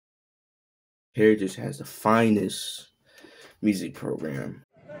Heritage has the finest music program.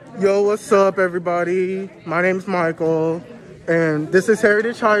 Yo, what's up, everybody? My name's Michael, and this is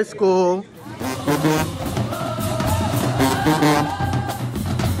Heritage High School.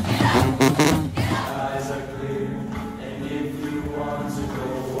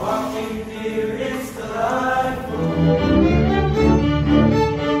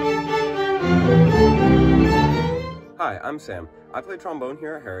 Hi, I'm Sam. I play trombone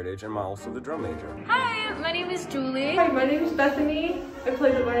here at Heritage and I'm also the drum major. Hi, my name is Julie. Hi, my name is Bethany. I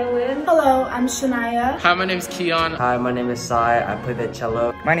play the violin. Hello, I'm Shania. Hi, my name is Keon. Hi, my name is Sai. I play the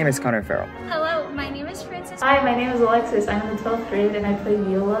cello. My name is Connor Farrell. Hello, my name is Francis. Hi, my name is Alexis. I'm in the 12th grade and I play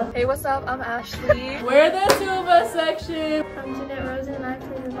viola. Hey, what's up? I'm Ashley. We're the tuba section. I'm Jeanette Rosen and I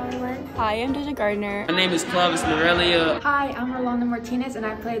play the violin. Hi, I'm Deja Gardner. My name is Clovis Morelia. Hi, I'm Rolanda Martinez and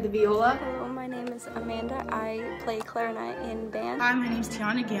I play the viola. Hello, my name is Amanda. I play clarinet in band. Hi, my name is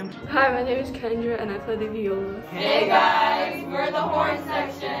Tiana Gamble. Hi, my name is Kendra and I play the viola. Hey guys, we're the horn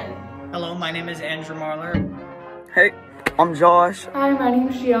section. Hello, my name is Andrew Marler. Hey, I'm Josh. Hi, my name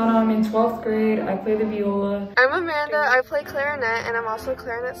is Gianna. I'm in 12th grade. I play the viola. I'm Amanda. I play clarinet and I'm also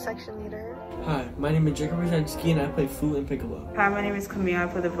clarinet section leader. Hi, my name is Jacob Rosansky and I play flute and piccolo. Hi, my name is Camille. I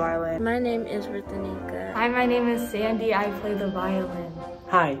play the violin. My name is Ritanika. Hi, my name is Sandy. I play the violin.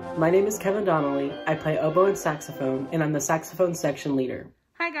 Hi, my name is Kevin Donnelly. I play oboe and saxophone, and I'm the saxophone section leader.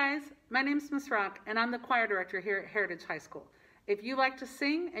 Hi guys, my name is Miss Rock, and I'm the choir director here at Heritage High School. If you like to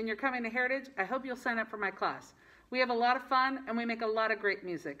sing and you're coming to Heritage, I hope you'll sign up for my class. We have a lot of fun and we make a lot of great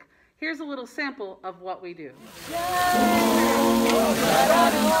music. Here's a little sample of what we do.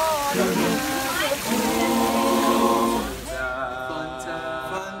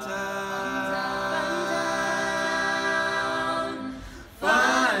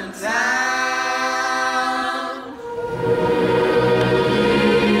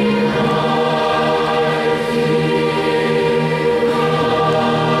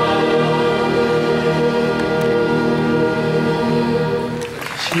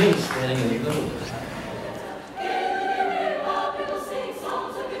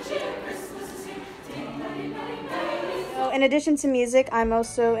 In addition to music, I'm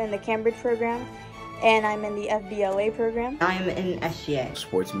also in the Cambridge program, and I'm in the FBLA program. I'm in SGA.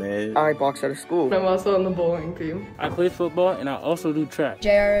 Sports med. I box out of school. I'm also on the bowling team. I play football and I also do track.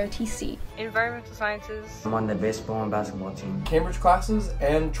 JROTC. Environmental sciences. I'm on the baseball and basketball team. Cambridge classes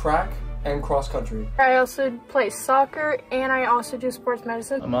and track and cross country. I also play soccer and I also do sports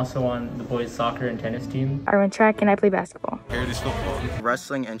medicine. I'm also on the boys soccer and tennis team. I run track and I play basketball. Heritage football.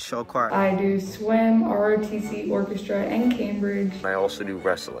 Wrestling and show choir. I do swim, ROTC, orchestra, and Cambridge. I also do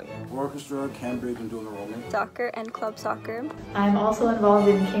wrestling. Orchestra, Cambridge, and dual enrollment. Soccer and club soccer. I'm also involved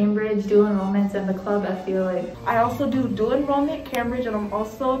in Cambridge, dual enrollments, and the club FBLA. I also do dual enrollment Cambridge and I'm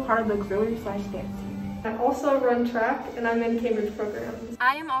also part of the auxiliary science dance team. I also run track and I'm in Cambridge programs.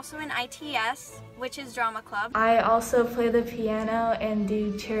 I am also in ITS, which is drama club. I also play the piano and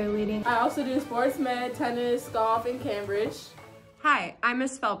do cheerleading. I also do sports med, tennis, golf, and Cambridge. Hi, I'm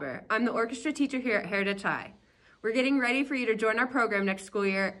Miss Felber. I'm the orchestra teacher here at Heritage High. We're getting ready for you to join our program next school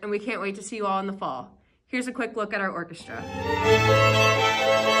year, and we can't wait to see you all in the fall. Here's a quick look at our orchestra.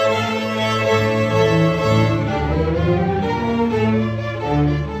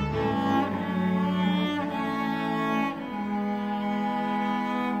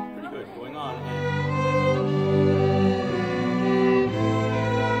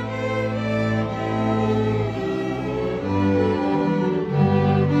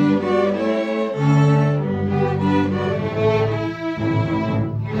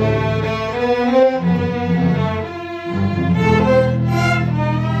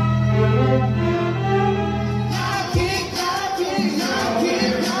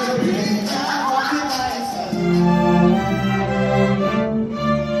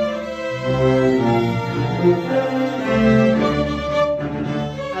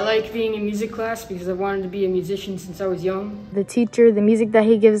 Class because I wanted to be a musician since I was young. The teacher, the music that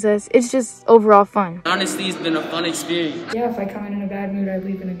he gives us, it's just overall fun. Honestly, it's been a fun experience. Yeah, if I come in a bad mood, I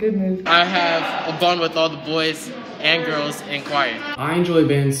leave in a good mood. I have a bond with all the boys and girls in choir. I enjoy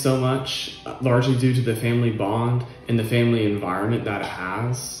band so much, largely due to the family bond and the family environment that it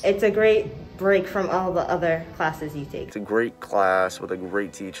has. It's a great break from all the other classes you take. It's a great class with a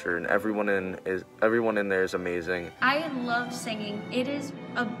great teacher, and everyone in there is amazing. I love singing. It is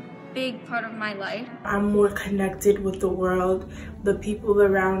a big part of my life. I'm more connected with the world, the people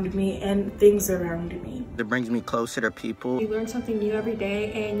around me, and things around me. It brings me closer to people. You learn something new every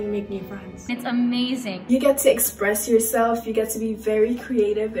day and you make new friends. It's amazing. You get to express yourself, you get to be very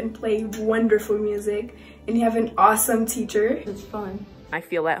creative and play wonderful music, and you have an awesome teacher. It's fun. I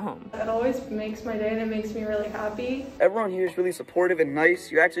feel at home. It always makes my day and it makes me really happy. Everyone here is really supportive and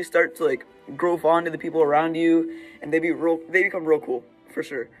nice. You actually start to grow fond of the people around you, and they become real cool, for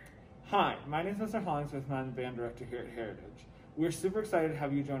sure. Hi, my name is Mr. Hollingsworth and I'm the band director here at Heritage. We're super excited to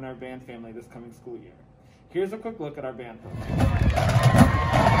have you join our band family this coming school year. Here's a quick look at our band program.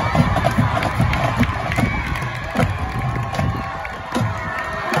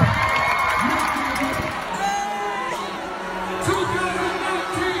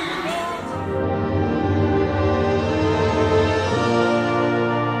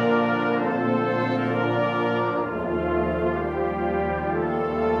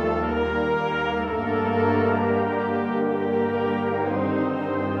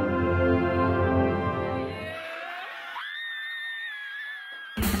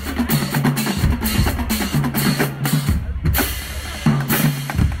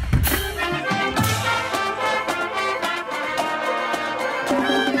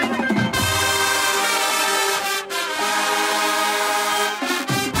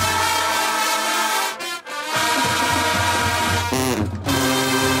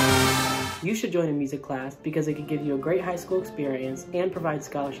 You should join a music class because it can give you a great high school experience and provide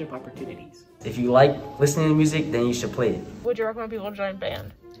scholarship opportunities. If you like listening to music, then you should play it. Would you recommend people join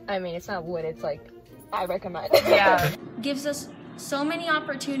band? I mean, it's not would, it's like, I recommend. Yeah. Gives us so many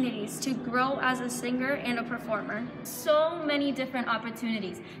opportunities to grow as a singer and a performer. So many different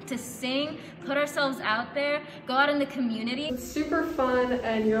opportunities to sing, put ourselves out there, go out in the community. It's super fun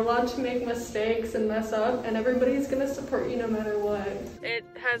and you're allowed to make mistakes and mess up and everybody's gonna support you no matter what. It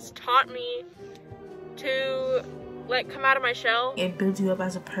has taught me to come out of my shell. It builds you up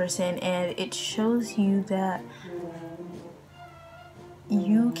as a person and it shows you that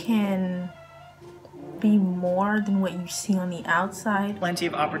you can be more than what you see on the outside. Plenty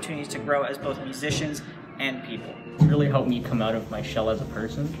of opportunities to grow as both musicians and people. It really helped me come out of my shell as a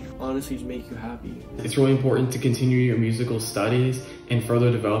person. Honestly, to make you happy. It's really important to continue your musical studies and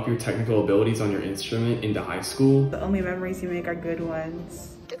further develop your technical abilities on your instrument into high school. The only memories you make are good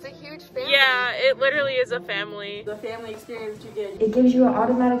ones. It's a huge family. Yeah, it literally is a family. The family experience you get. It gives you an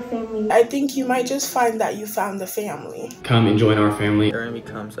automatic family. I think you might just find that you found the family. Come and join our family. It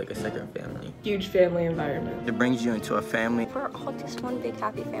becomes like a second family. Huge family environment. It brings you into a family. We're all just one big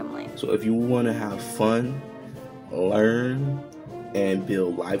happy family. So if you want to have fun, learn, and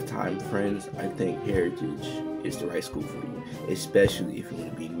build lifetime friends, I think Heritage is the right school for you, especially if you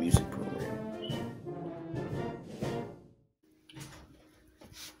want to be in the music program.